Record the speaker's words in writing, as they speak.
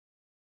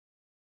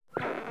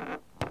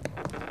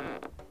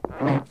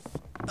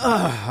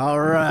All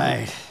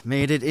right.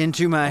 Made it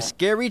into my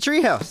scary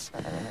treehouse.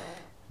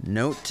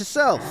 Note to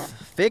self.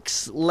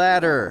 Fix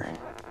ladder.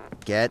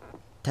 Get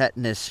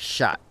tetanus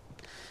shot.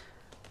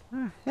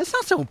 It's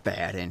not so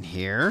bad in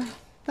here.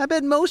 I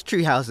bet most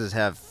treehouses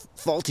have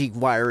faulty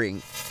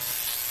wiring.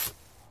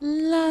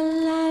 La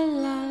la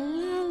la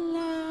la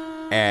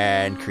la.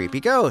 And creepy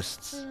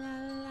ghosts.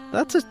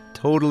 That's a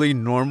totally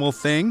normal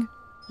thing.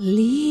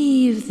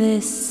 Leave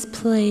this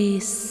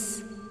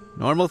place.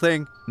 Normal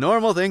thing.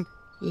 Normal thing.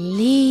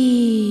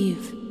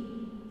 Leave.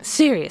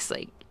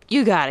 Seriously,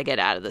 you gotta get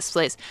out of this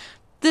place.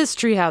 This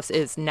treehouse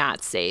is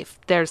not safe.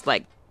 There's,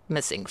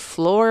 missing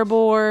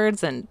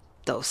floorboards and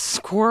those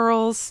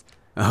squirrels.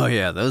 Oh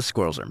yeah, those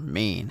squirrels are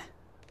mean.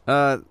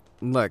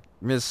 Look,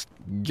 Miss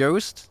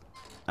Ghost,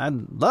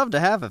 I'd love to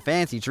have a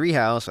fancy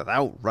treehouse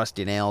without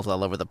rusty nails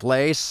all over the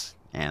place,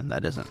 and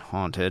that isn't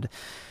haunted.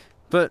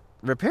 But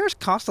repairs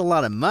cost a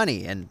lot of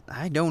money, and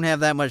I don't have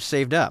that much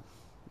saved up.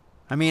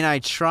 I mean, I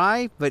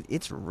try, but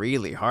it's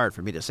really hard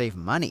for me to save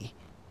money.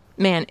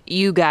 Man,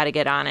 you gotta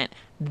get on it.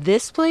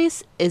 This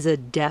place is a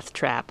death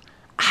trap.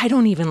 I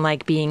don't even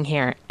like being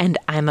here, and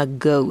I'm a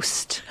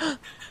ghost.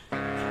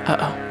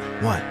 Uh-oh.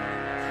 What?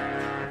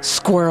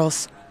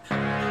 Squirrels.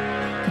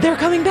 They're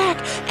coming back,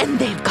 and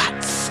they've got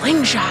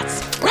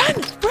slingshots. Run!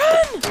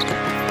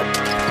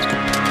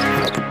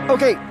 Run!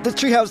 Okay, this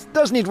treehouse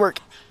does need work.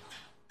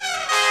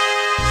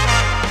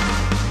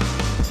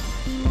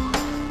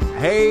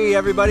 Hey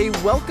everybody,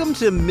 welcome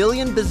to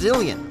Million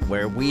Bazillion,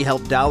 where we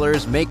help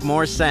dollars make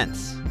more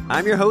sense.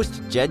 I'm your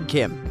host, Jed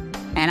Kim.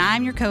 And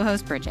I'm your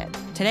co-host, Bridget.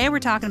 Today we're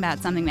talking about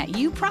something that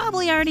you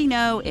probably already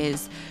know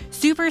is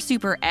super,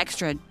 super,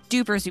 extra,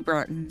 duper,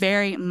 super,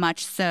 very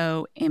much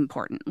so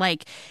important.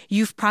 Like,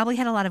 you've probably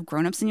had a lot of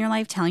grown-ups in your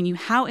life telling you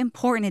how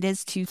important it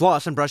is to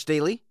Floss and brush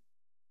daily.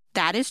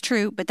 That is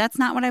true, but that's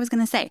not what I was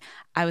going to say.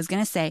 I was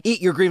going to say Eat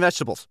your green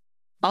vegetables.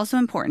 Also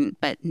important,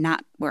 but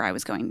not where I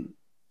was going.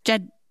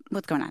 Jed,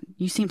 what's going on?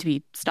 You seem to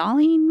be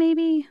stalling,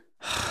 maybe?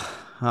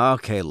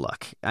 Okay,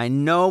 look, I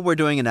know we're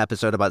doing an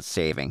episode about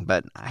saving,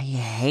 but I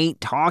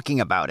hate talking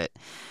about it.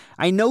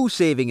 I know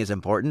saving is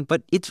important,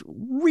 but it's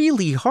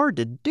really hard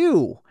to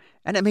do,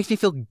 and it makes me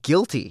feel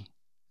guilty.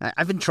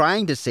 I've been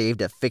trying to save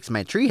to fix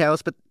my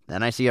treehouse, but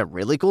then I see a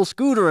really cool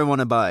scooter I want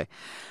to buy.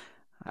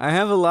 I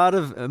have a lot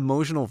of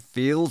emotional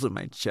feels in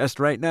my chest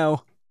right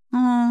now.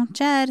 Oh,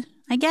 Jed,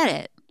 I get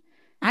it.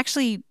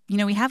 Actually,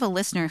 we have a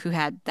listener who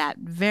had that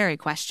very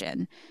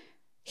question.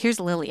 Here's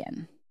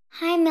Lillian.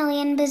 Hi,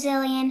 Million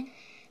Bazillion.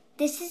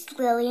 This is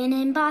Lillian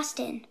in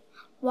Boston.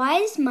 Why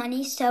is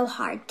money so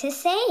hard to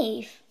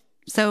save?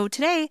 So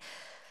today,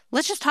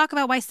 let's just talk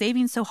about why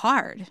saving's so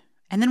hard,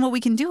 and then what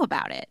we can do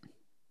about it.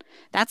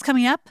 That's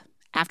coming up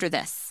after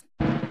this.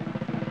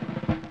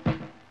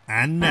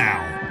 And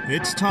now,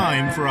 it's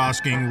time for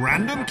asking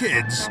random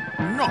kids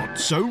not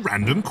so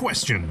random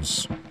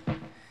questions.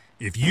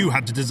 If you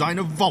had to design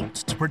a vault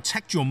to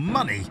protect your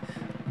money,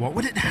 what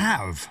would it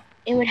have?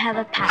 It would have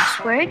a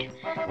password,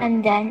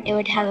 and then it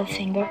would have a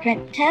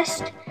fingerprint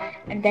test,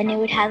 and then it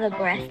would have a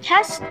breath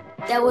test.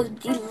 There would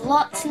be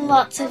lots and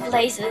lots of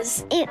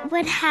lasers. It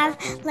would have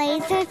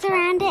lasers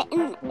around it,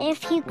 and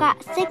if you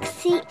got 6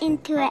 feet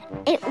into it,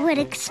 it would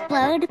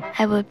explode.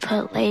 I would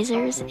put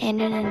lasers and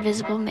an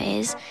invisible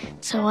maze,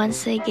 so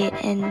once they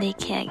get in, they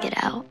can't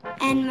get out.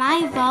 And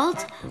my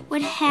vault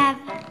would have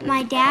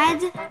my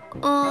dad's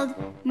old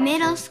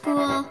middle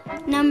school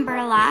number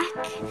lock,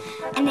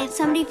 and if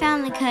somebody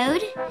found the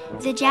code,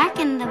 the jack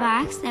in the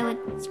box that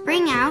would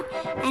spring out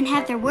and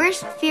have their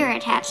worst fear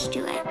attached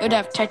to it. It would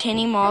have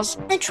titanium walls,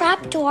 a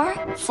trapdoor,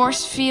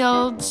 force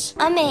fields,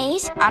 a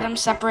maze,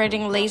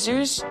 atom-separating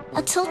lasers,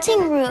 a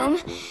tilting room,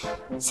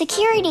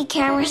 security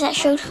cameras that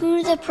showed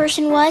who the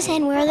person was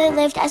and where they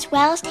lived, as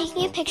well as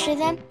taking a picture of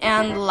them,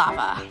 and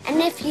lava.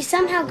 And if you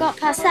somehow got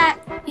past that,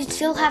 you'd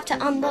still have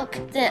to unlock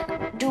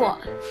the door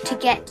to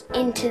get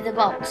into the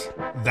vault.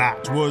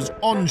 That was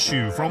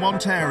Onshu from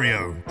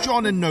Ontario,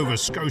 John in Nova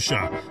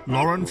Scotia,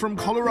 Lauren from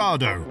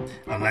Colorado,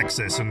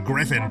 Alexis and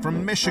Griffin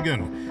from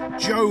Michigan,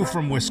 Joe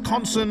from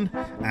Wisconsin,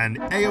 and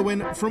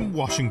Eowyn from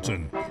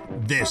Washington.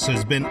 This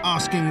has been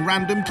Asking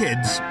Random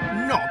Kids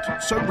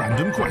Not So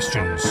Random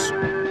Questions.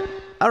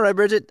 All right,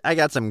 Bridget, I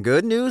got some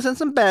good news and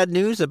some bad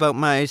news about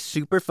my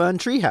super fun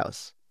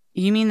treehouse.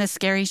 You mean the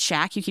scary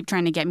shack you keep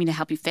trying to get me to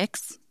help you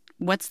fix?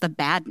 What's the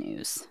bad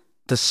news?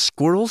 The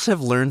squirrels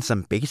have learned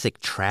some basic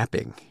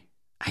trapping.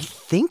 I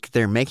think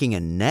they're making a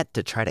net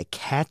to try to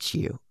catch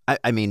you.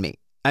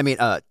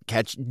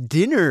 Catch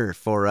dinner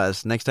for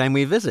us next time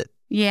we visit.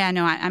 Yeah,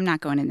 no, I'm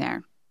not going in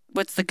there.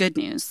 What's the good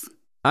news?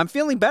 I'm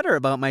feeling better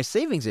about my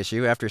savings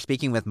issue after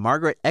speaking with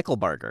Margaret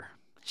Eckelbarger.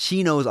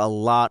 She knows a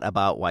lot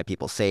about why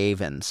people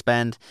save and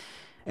spend.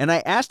 And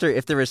I asked her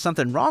if there was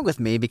something wrong with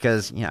me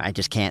because, I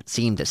just can't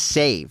seem to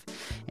save.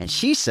 And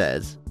she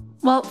says,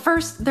 well,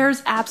 first,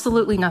 there's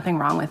absolutely nothing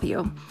wrong with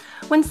you.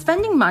 When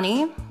spending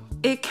money,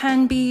 it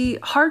can be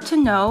hard to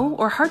know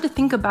or hard to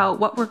think about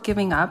what we're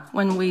giving up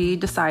when we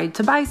decide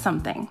to buy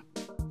something.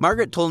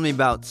 Margaret told me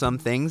about some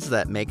things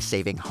that make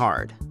saving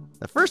hard.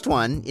 The first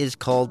one is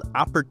called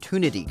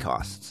opportunity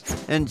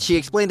costs. And she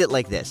explained it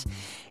like this.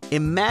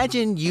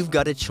 Imagine you've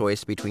got a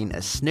choice between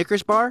a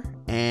Snickers bar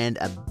and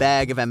a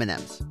bag of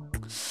M&Ms.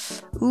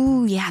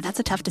 Ooh, yeah,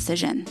 that's a tough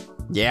decision.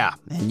 Yeah,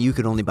 and you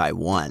could only buy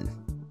one.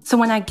 So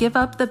when I give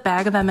up the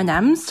bag of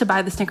M&Ms to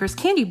buy the Snickers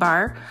candy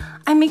bar,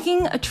 I'm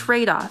making a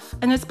trade-off.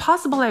 And it's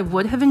possible I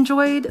would have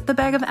enjoyed the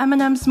bag of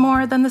M&Ms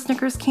more than the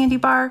Snickers candy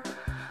bar,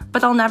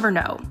 but I'll never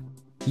know.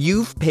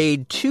 You've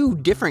paid two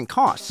different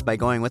costs by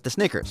going with the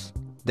Snickers.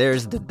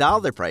 There's the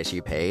dollar price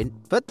you paid,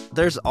 but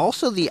there's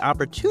also the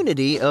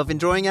opportunity of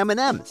enjoying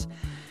M&Ms.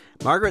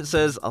 Margaret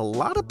says a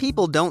lot of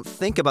people don't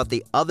think about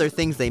the other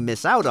things they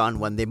miss out on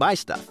when they buy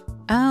stuff.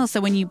 Oh, so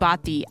when you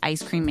bought the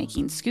ice cream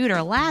making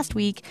scooter last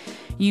week,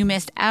 you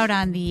missed out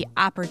on the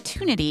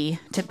opportunity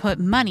to put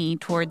money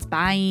towards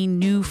buying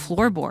new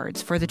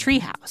floorboards for the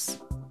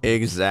treehouse.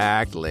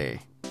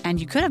 Exactly. And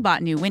you could have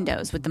bought new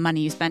windows with the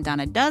money you spent on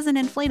a dozen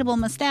inflatable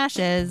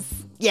mustaches.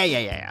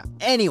 Yeah.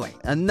 Anyway,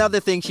 another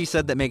thing she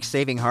said that makes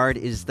saving hard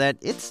is that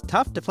it's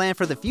tough to plan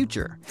for the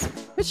future.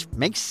 Which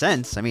makes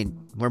sense. I mean,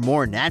 we're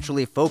more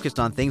naturally focused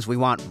on things we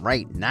want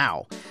right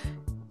now.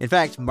 In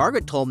fact,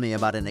 Margaret told me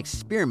about an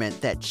experiment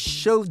that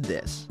showed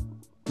this.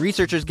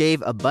 Researchers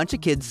gave a bunch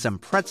of kids some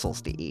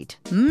pretzels to eat.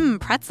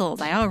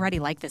 Pretzels. I already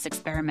like this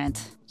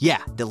experiment.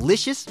 Yeah,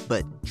 delicious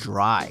but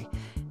dry.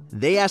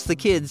 They asked the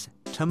kids,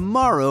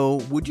 tomorrow,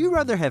 would you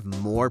rather have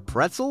more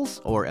pretzels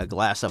or a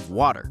glass of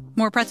water?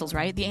 More pretzels,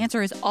 right? The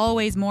answer is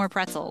always more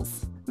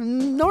pretzels.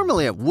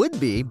 Normally it would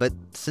be, but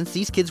since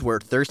these kids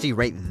were thirsty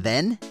right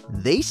then,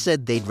 they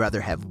said they'd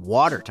rather have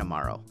water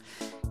tomorrow.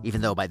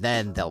 Even though by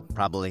then they'll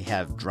probably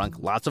have drunk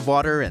lots of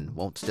water and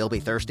won't still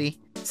be thirsty.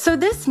 So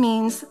this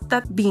means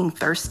that being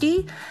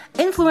thirsty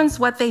influenced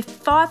what they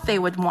thought they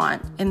would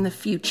want in the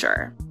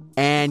future.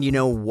 And you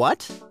know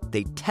what?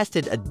 They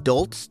tested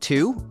adults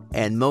too,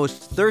 and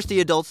most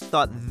thirsty adults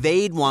thought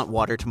they'd want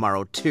water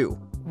tomorrow too.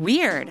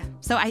 Weird.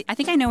 So I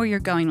think I know where you're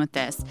going with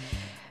this.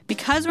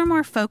 Because we're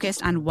more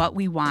focused on what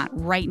we want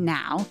right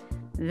now,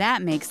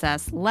 that makes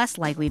us less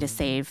likely to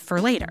save for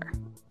later.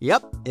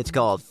 Yep, it's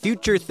called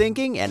future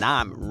thinking, and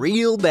I'm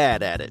real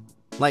bad at it.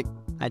 Like,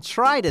 I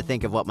try to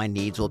think of what my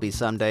needs will be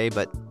someday,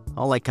 but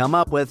all I come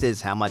up with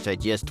is how much I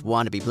just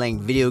want to be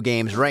playing video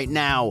games right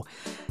now.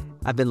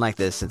 I've been like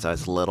this since I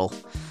was little.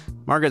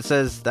 Margaret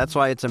says that's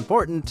why it's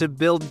important to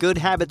build good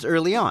habits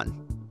early on.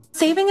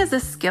 Saving is a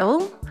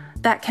skill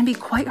that can be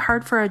quite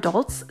hard for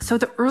adults, so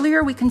the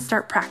earlier we can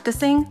start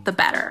practicing, the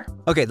better.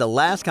 Okay, the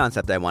last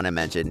concept I want to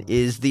mention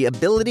is the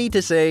ability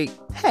to say,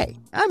 hey,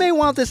 I may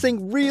want this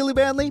thing really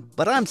badly,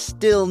 but I'm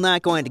still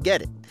not going to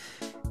get it.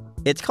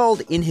 It's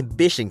called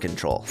inhibition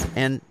control,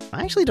 and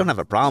I actually don't have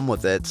a problem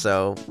with it,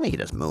 so we can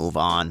just move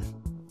on.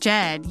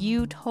 Jed,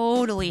 you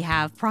totally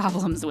have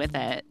problems with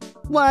it.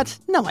 What?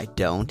 No, I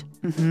don't.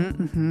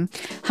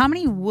 How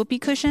many whoopee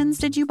cushions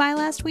did you buy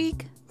last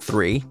week?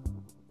 3.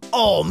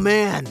 Oh,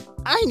 man,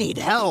 I need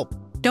help.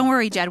 Don't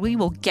worry, Jed, we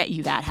will get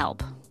you that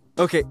help.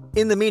 Okay,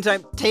 in the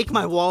meantime, take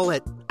my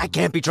wallet. I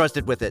can't be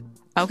trusted with it.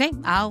 Okay,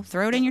 I'll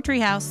throw it in your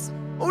treehouse.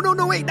 Oh,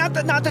 no, wait, not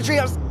the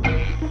treehouse.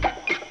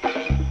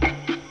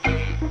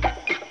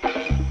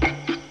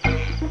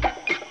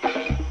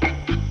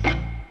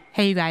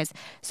 Hey, you guys.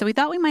 So we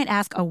thought we might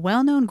ask a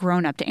well-known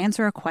grown-up to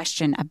answer a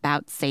question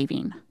about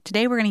saving.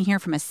 Today, we're going to hear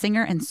from a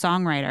singer and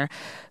songwriter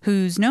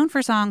who's known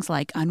for songs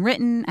like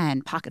Unwritten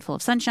and Pocket Full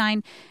of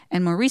Sunshine,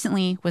 and more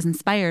recently was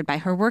inspired by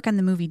her work on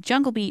the movie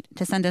Jungle Beat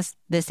to send us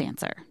this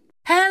answer.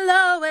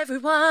 Hello,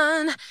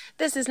 everyone.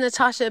 This is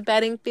Natasha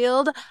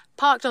Bedingfield,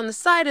 parked on the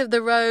side of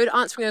the road,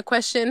 answering a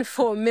question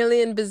for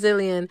Million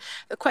Bazillion.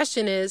 The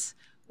question is,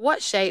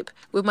 what shape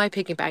would my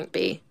piggy bank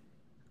be?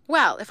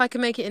 Well, if I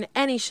could make it in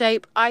any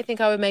shape, I think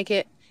I would make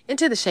it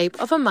into the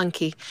shape of a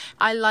monkey.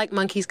 I like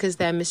monkeys because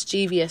they're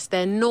mischievous.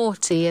 They're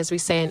naughty, as we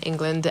say in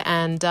England,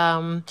 and,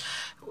 a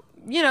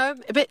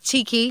bit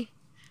cheeky.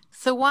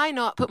 So why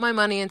not put my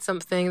money in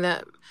something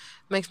that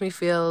makes me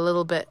feel a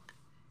little bit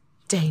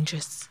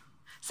dangerous?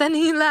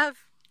 Sending you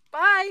love.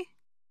 Bye.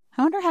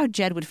 I wonder how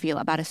Jed would feel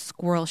about a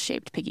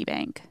squirrel-shaped piggy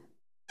bank.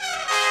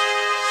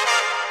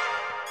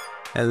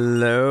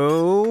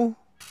 Hello?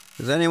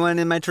 Is anyone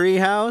in my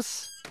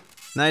treehouse?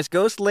 Nice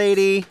ghost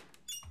lady.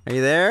 Are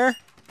you there?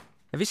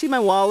 Have you seen my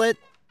wallet?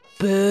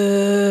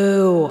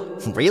 Boo.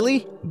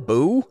 Really?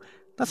 Boo?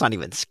 That's not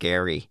even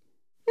scary.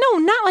 No,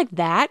 not like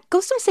that.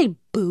 Ghosts don't say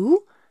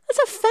boo. That's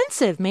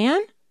offensive,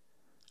 man.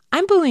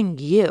 I'm booing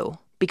you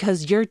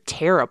because you're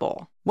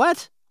terrible.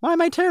 What? Why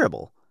am I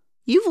terrible?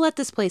 You've let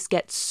this place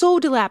get so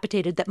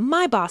dilapidated that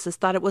my bosses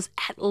thought it was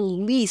at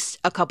least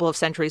a couple of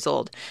centuries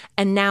old.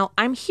 And now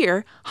I'm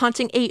here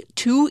haunting a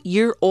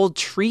 2-year-old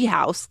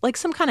treehouse like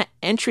some kind of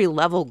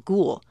entry-level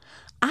ghoul.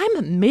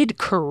 I'm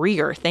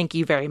mid-career, thank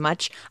you very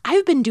much.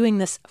 I've been doing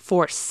this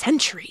for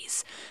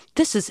centuries.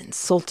 This is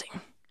insulting.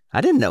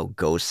 I didn't know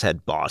ghosts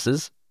had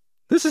bosses.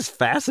 This is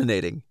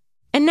fascinating.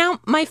 And now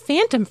my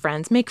phantom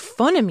friends make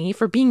fun of me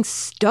for being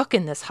stuck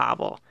in this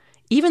hovel.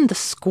 Even the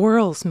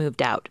squirrels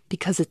moved out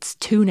because it's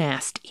too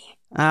nasty.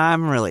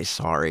 I'm really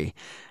sorry.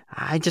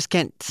 I just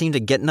can't seem to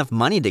get enough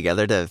money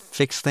together to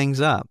fix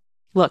things up.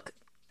 Look,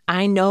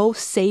 I know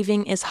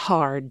saving is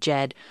hard,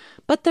 Jed,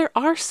 but there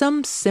are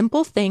some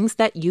simple things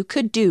that you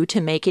could do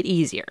to make it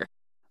easier.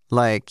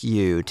 Like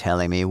you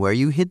telling me where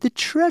you hid the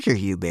treasure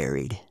you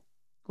buried.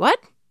 What?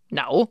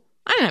 No,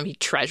 I didn't have any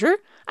treasure.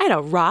 I had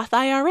a Roth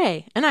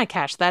IRA, and I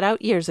cashed that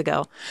out years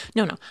ago.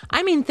 No,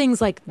 I mean things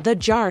like the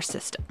jar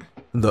system.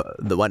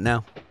 The what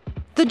now?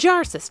 The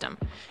jar system.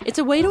 It's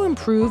a way to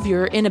improve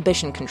your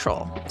inhibition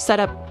control. Set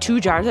up 2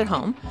 jars at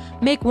home,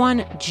 make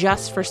one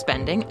just for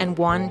spending and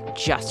one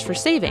just for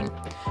saving.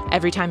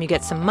 Every time you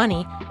get some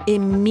money,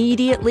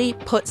 immediately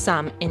put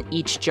some in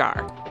each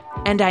jar.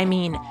 And I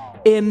mean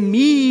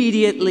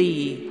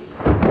immediately.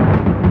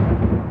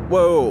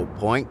 Whoa,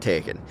 point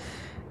taken.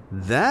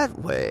 That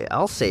way,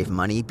 I'll save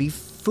money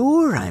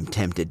before I'm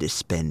tempted to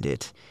spend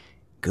it.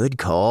 Good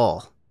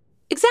call.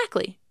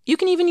 Exactly. You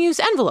can even use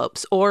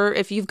envelopes, or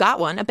if you've got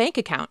one, a bank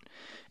account.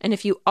 And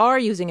if you are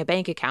using a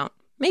bank account,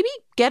 maybe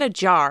get a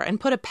jar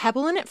and put a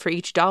pebble in it for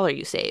each dollar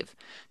you save.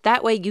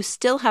 That way you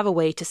still have a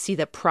way to see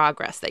the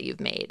progress that you've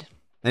made.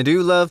 I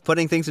do love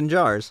putting things in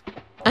jars.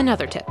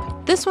 Another tip,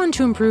 this one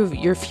to improve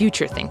your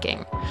future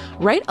thinking.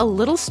 Write a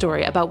little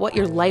story about what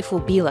your life will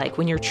be like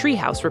when your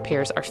treehouse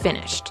repairs are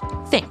finished.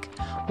 Think,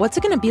 what's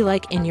it going to be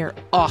like in your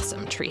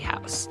awesome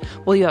treehouse?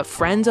 Will you have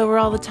friends over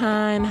all the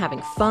time,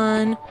 having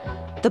fun?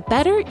 The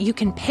better you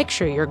can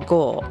picture your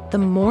goal, the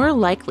more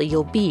likely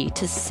you'll be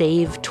to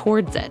save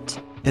towards it.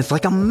 It's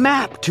like a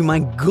map to my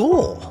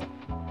goal.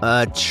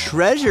 A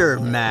treasure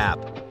map.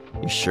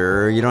 You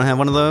sure you don't have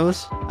one of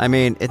those? I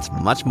mean, it's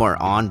much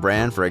more on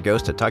brand for a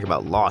ghost to talk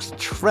about lost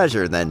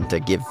treasure than to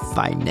give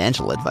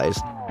financial advice.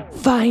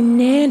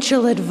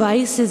 Financial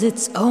advice is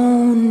its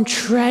own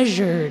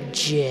treasure,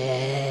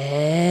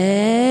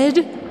 Jed.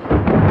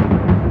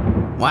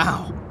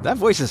 Wow, that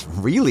voice is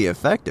really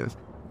effective.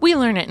 We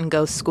learn it in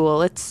ghost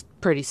school. It's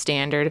pretty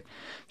standard.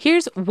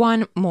 Here's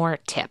one more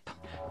tip.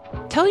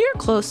 Tell your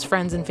close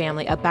friends and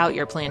family about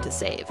your plan to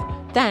save.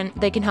 Then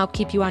they can help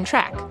keep you on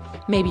track.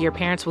 Maybe your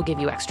parents will give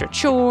you extra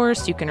chores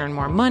so you can earn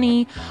more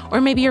money, or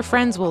maybe your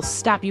friends will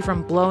stop you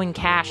from blowing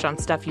cash on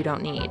stuff you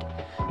don't need.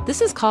 This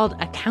is called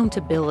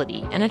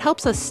accountability, and it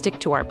helps us stick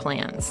to our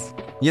plans.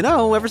 You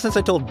know, ever since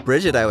I told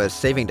Bridget I was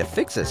saving to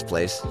fix this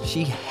place,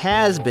 she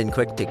has been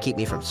quick to keep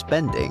me from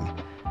spending.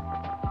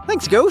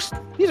 Thanks, Ghost.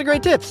 These are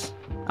great tips.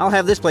 I'll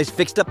have this place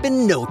fixed up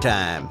in no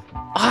time.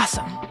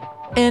 Awesome.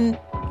 And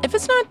if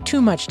it's not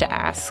too much to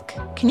ask,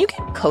 can you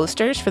get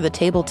coasters for the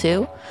table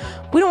too?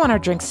 We don't want our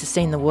drinks to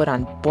stain the wood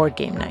on board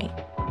game night.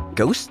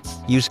 Ghosts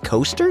use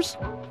coasters?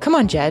 Come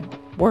on, Jed.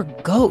 We're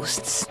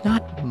ghosts,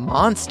 not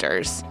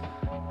monsters.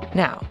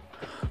 Now,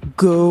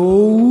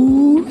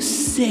 go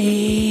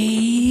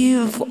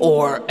save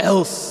or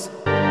else.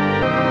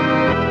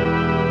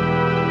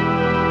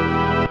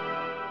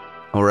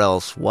 Or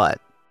else what?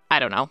 I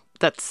don't know.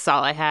 That's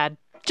all I had.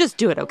 Just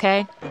do it,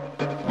 okay?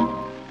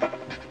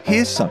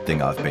 Here's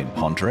something I've been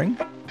pondering.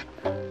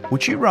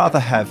 Would you rather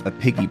have a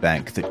piggy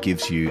bank that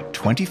gives you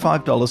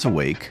 $25 a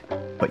week,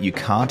 but you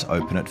can't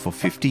open it for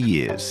 50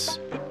 years?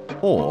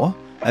 Or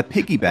a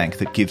piggy bank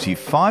that gives you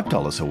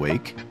 $5 a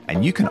week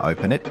and you can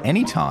open it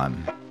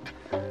anytime?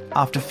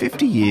 After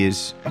 50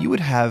 years, you would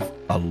have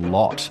a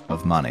lot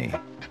of money.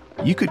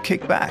 You could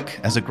kick back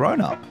as a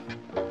grown-up.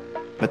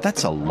 But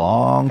that's a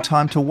long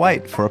time to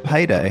wait for a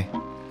payday.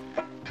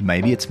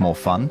 Maybe it's more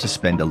fun to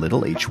spend a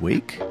little each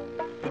week.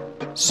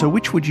 So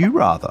which would you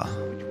rather?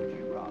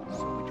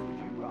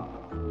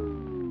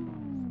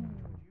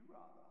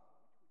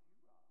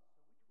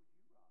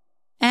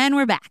 And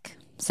we're back.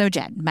 So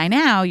Jed, by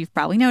now you've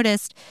probably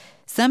noticed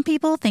some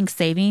people think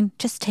saving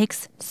just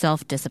takes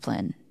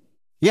self-discipline.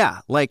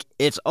 Yeah, like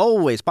it's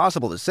always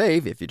possible to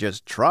save if you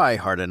just try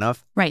hard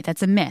enough. Right,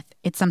 that's a myth.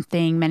 It's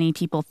something many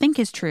people think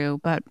is true,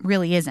 but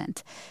really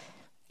isn't.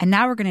 And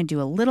now we're going to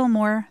do a little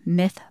more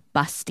myth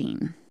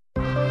busting.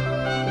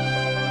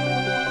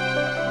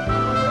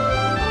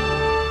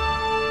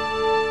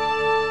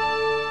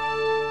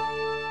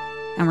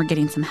 And we're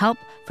getting some help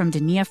from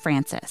Dania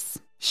Francis.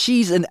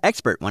 She's an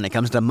expert when it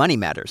comes to money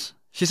matters.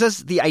 She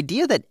says the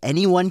idea that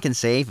anyone can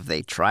save if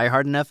they try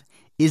hard enough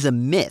is a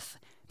myth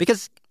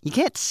because you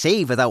can't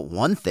save without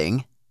one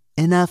thing: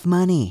 enough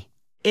money.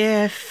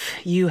 If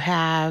you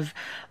have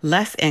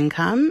less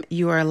income,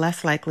 you are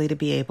less likely to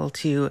be able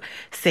to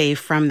save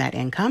from that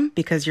income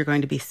because you're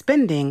going to be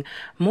spending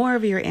more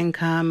of your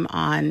income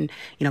on,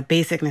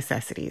 basic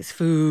necessities,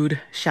 food,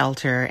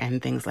 shelter,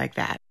 and things like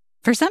that.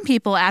 For some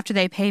people, after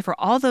they pay for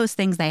all those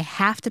things they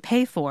have to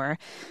pay for,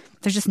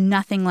 there's just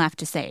nothing left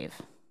to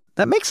save.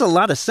 That makes a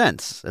lot of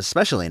sense,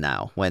 especially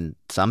now when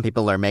some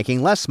people are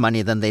making less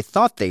money than they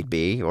thought they'd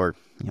be, or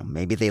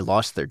maybe they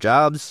lost their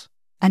jobs.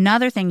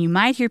 Another thing you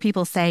might hear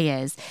people say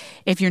is,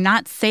 if you're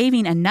not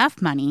saving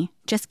enough money,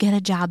 just get a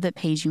job that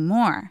pays you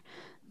more.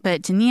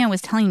 But Dania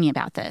was telling me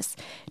about this.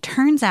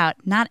 Turns out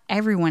not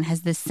everyone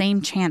has the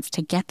same chance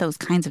to get those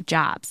kinds of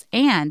jobs.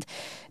 And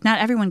not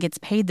everyone gets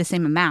paid the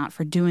same amount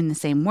for doing the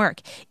same work,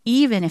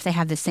 even if they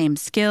have the same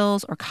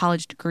skills or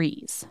college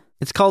degrees.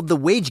 It's called the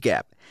wage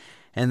gap.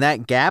 And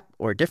that gap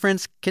or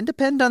difference can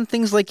depend on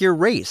things like your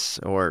race,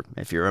 or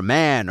if you're a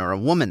man or a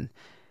woman.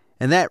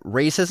 And that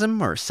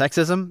racism or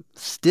sexism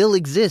still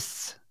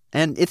exists.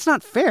 And it's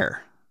not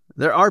fair.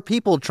 There are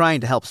people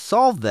trying to help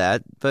solve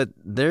that, but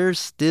there's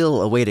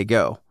still a way to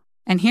go.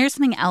 And here's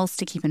something else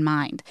to keep in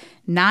mind.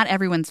 Not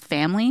everyone's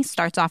family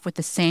starts off with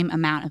the same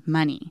amount of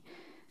money.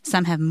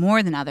 Some have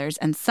more than others,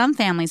 and some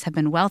families have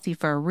been wealthy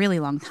for a really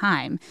long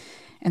time.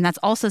 And that's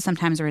also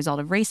sometimes a result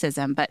of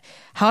racism. But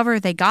however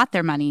they got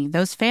their money,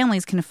 those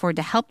families can afford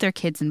to help their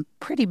kids in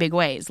pretty big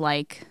ways,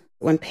 like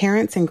when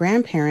parents and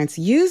grandparents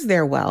use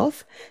their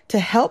wealth to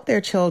help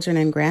their children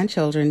and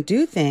grandchildren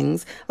do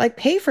things like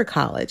pay for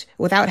college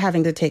without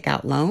having to take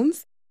out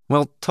loans.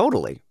 Well,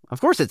 totally.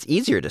 Of course, it's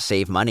easier to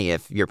save money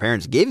if your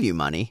parents give you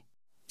money.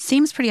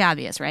 Seems pretty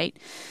obvious, right?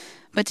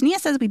 But Tania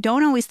says we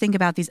don't always think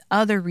about these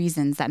other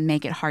reasons that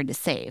make it hard to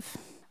save,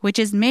 which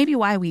is maybe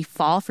why we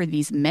fall for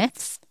these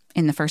myths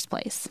in the first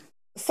place.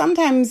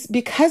 Sometimes,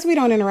 because we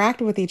don't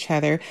interact with each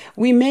other,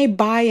 we may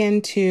buy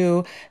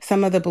into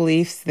some of the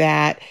beliefs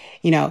that,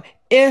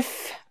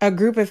 if a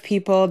group of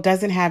people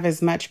doesn't have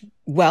as much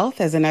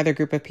wealth as another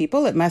group of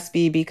people, it must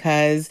be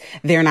because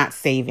they're not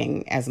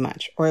saving as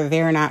much or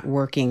they're not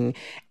working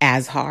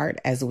as hard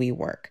as we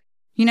work.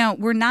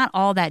 We're not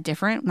all that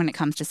different when it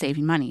comes to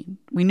saving money.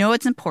 We know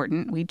it's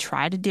important. We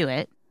try to do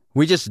it.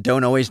 We just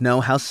don't always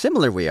know how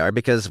similar we are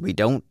because we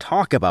don't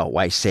talk about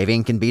why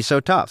saving can be so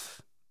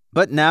tough.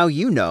 But now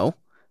you know,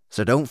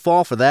 so don't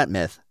fall for that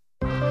myth.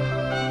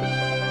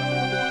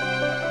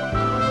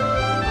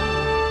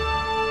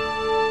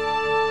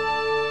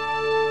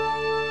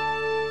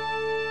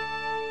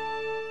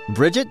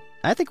 Bridget,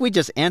 I think we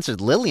just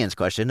answered Lillian's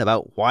question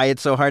about why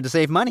it's so hard to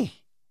save money.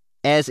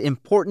 As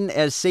important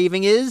as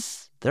saving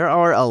is, there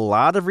are a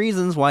lot of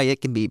reasons why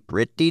it can be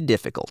pretty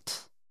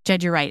difficult.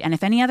 Jed, you're right. And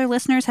if any other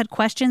listeners had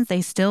questions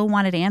they still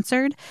wanted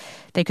answered,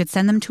 they could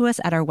send them to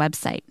us at our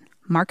website,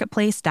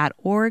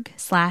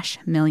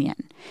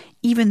 marketplace.org/million,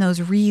 even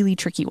those really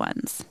tricky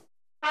ones.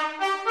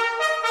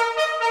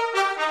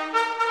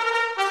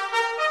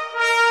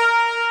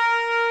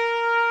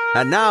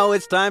 And now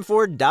it's time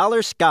for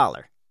Dollar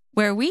Scholar,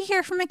 where we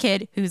hear from a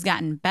kid who's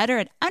gotten better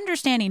at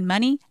understanding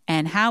money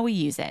and how we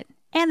use it.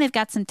 And they've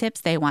got some tips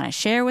they want to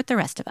share with the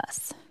rest of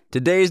us.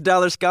 Today's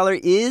Dollar Scholar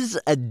is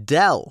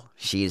Adele.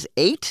 She's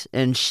 8,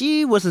 and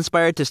she was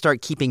inspired to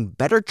start keeping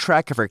better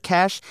track of her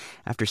cash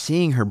after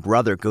seeing her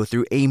brother go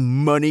through a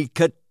money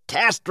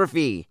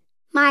catastrophe.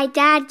 My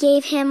dad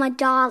gave him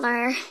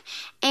 $1,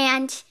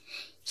 and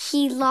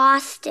he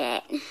lost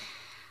it.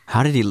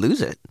 How did he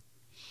lose it?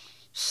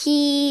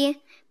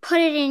 He put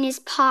it in his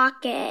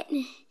pocket,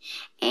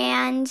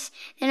 and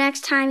the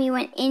next time he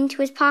went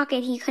into his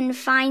pocket, he couldn't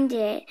find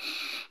it.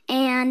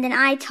 And then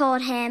I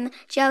told him,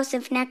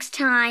 Joseph, next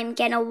time,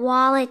 get a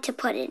wallet to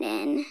put it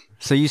in.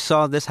 So you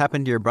saw this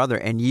happen to your brother,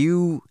 and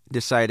you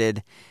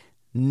decided,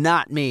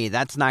 not me,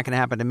 that's not going to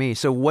happen to me.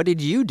 So what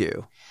did you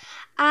do?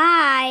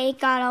 I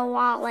got a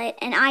wallet,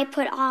 and I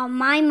put all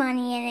my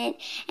money in it,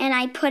 and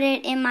I put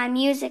it in my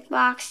music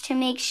box to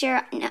make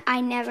sure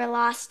I never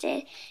lost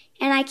it.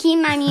 And I keep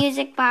my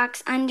music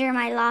box under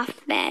my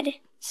loft bed,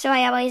 so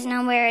I always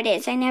know where it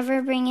is. I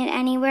never bring it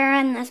anywhere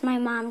unless my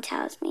mom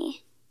tells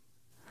me.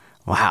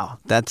 Wow,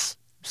 that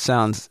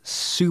sounds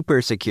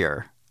super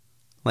secure.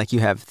 Like you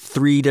have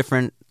 3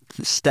 different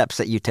steps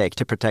that you take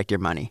to protect your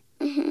money.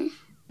 Mm-hmm.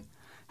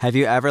 Have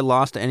you ever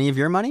lost any of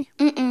your money?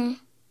 Mm-mm.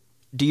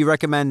 Do you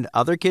recommend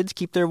other kids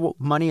keep their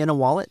money in a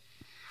wallet?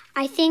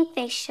 I think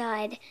they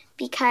should,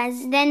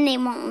 because then they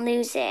won't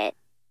lose it.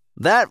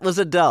 That was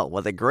Adele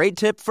with a great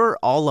tip for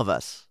all of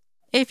us.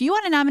 If you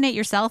want to nominate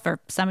yourself or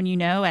someone you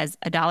know as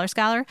a Dollar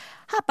Scholar,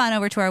 hop on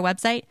over to our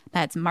website.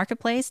 That's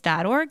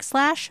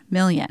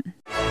marketplace.org/million.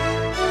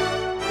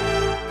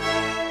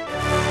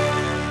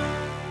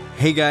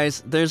 Hey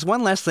guys, there's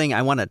one last thing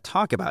I want to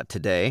talk about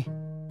today.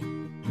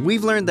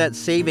 We've learned that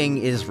saving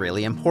is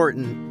really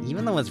important,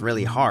 even though it's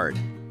really hard.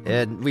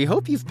 And we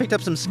hope you've picked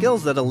up some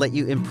skills that'll let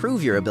you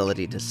improve your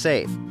ability to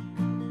save.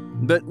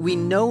 But we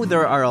know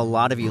there are a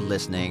lot of you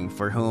listening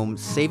for whom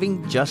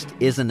saving just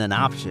isn't an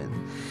option.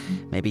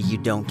 Maybe you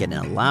don't get an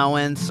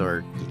allowance,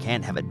 or you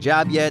can't have a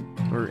job yet,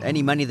 or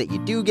any money that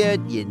you do get,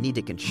 you need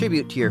to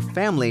contribute to your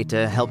family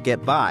to help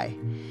get by.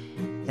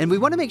 And we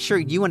want to make sure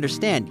you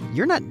understand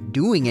you're not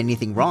doing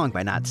anything wrong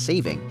by not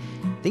saving.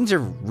 Things are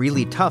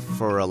really tough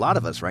for a lot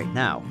of us right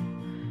now.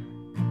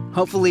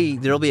 Hopefully,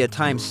 there'll be a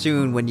time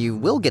soon when you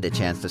will get a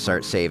chance to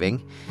start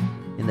saving.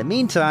 In the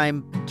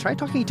meantime, try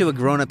talking to a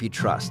grown-up you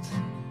trust.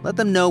 Let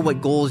them know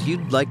what goals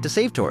you'd like to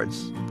save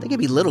towards. They can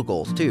be little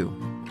goals, too.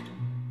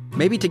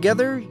 Maybe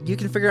together, you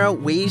can figure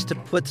out ways to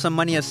put some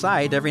money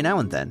aside every now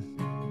and then.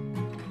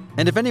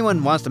 And if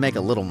anyone wants to make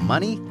a little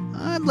money,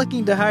 I'm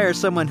looking to hire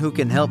someone who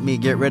can help me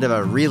get rid of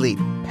a really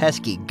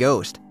pesky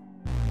ghost.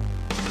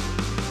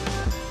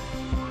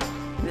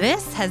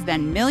 This has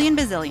been Million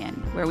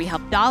Bazillion, where we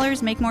help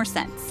dollars make more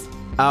sense.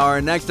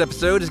 Our next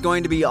episode is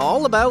going to be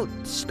all about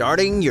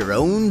starting your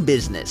own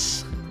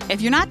business.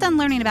 If you're not done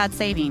learning about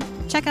saving,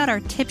 check out our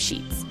tip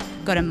sheets.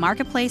 Go to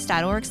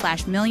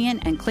marketplace.org/million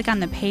and click on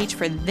the page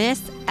for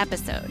this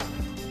episode.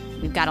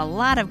 We've got a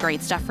lot of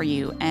great stuff for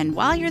you, and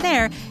while you're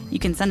there, you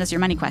can send us your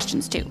money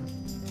questions too.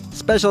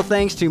 Special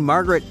thanks to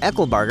Margaret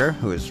Eckelbarger,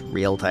 whose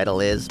real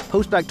title is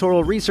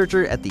postdoctoral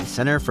researcher at the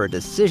Center for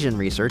Decision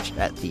Research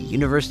at the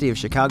University of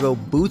Chicago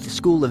Booth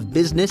School of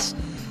Business,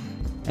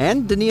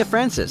 and Dania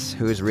Francis,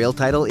 whose real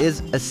title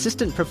is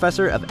assistant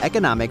professor of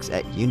economics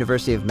at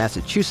University of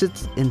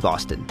Massachusetts in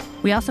Boston.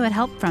 We also had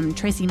help from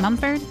Tracy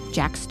Mumford,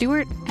 Jack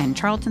Stewart, and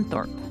Charlton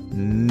Thorpe.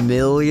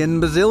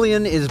 Million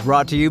Bazillion is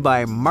brought to you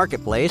by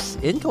Marketplace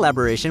in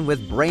collaboration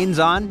with Brains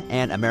On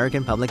and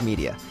American Public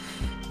Media.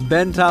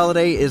 Ben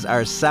Tolliday is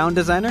our sound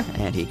designer,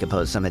 and he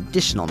composed some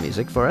additional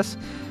music for us.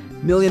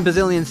 Million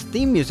Bazillion's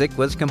theme music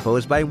was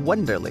composed by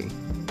Wonderly.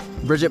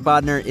 Bridget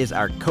Bodner is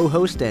our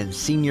co-host and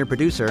senior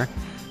producer.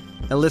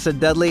 Alyssa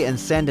Dudley and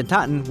Sandon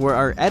Totten were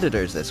our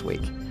editors this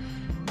week.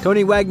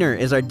 Tony Wagner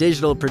is our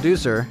digital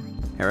producer.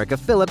 Erica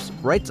Phillips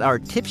writes our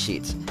tip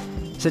sheets.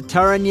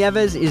 Sitara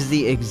Nieves is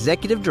the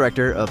executive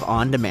director of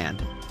On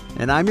Demand.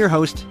 And I'm your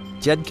host,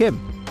 Jed Kim.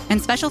 And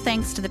special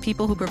thanks to the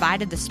people who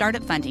provided the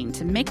startup funding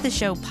to make the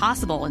show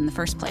possible in the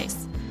first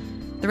place.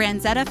 The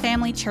Ranzetta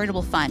Family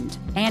Charitable Fund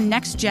and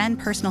Next Gen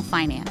Personal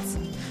Finance,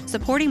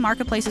 supporting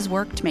Marketplace's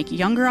work to make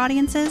younger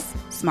audiences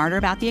smarter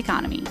about the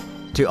economy.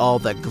 To all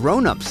the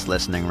grown-ups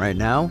listening right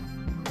now,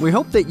 we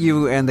hope that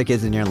you and the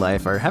kids in your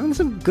life are having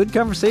some good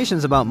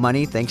conversations about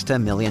money thanks to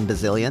Million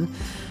Bazillion.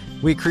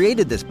 We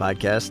created this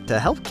podcast to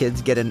help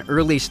kids get an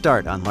early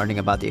start on learning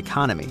about the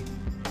economy.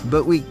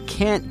 But we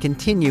can't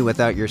continue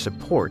without your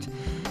support.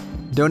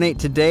 Donate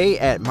today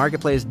at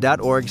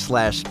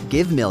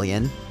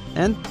marketplace.org/givemillion.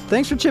 And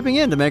thanks for chipping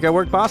in to make our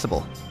work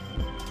possible.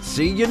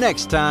 See you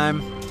next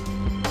time.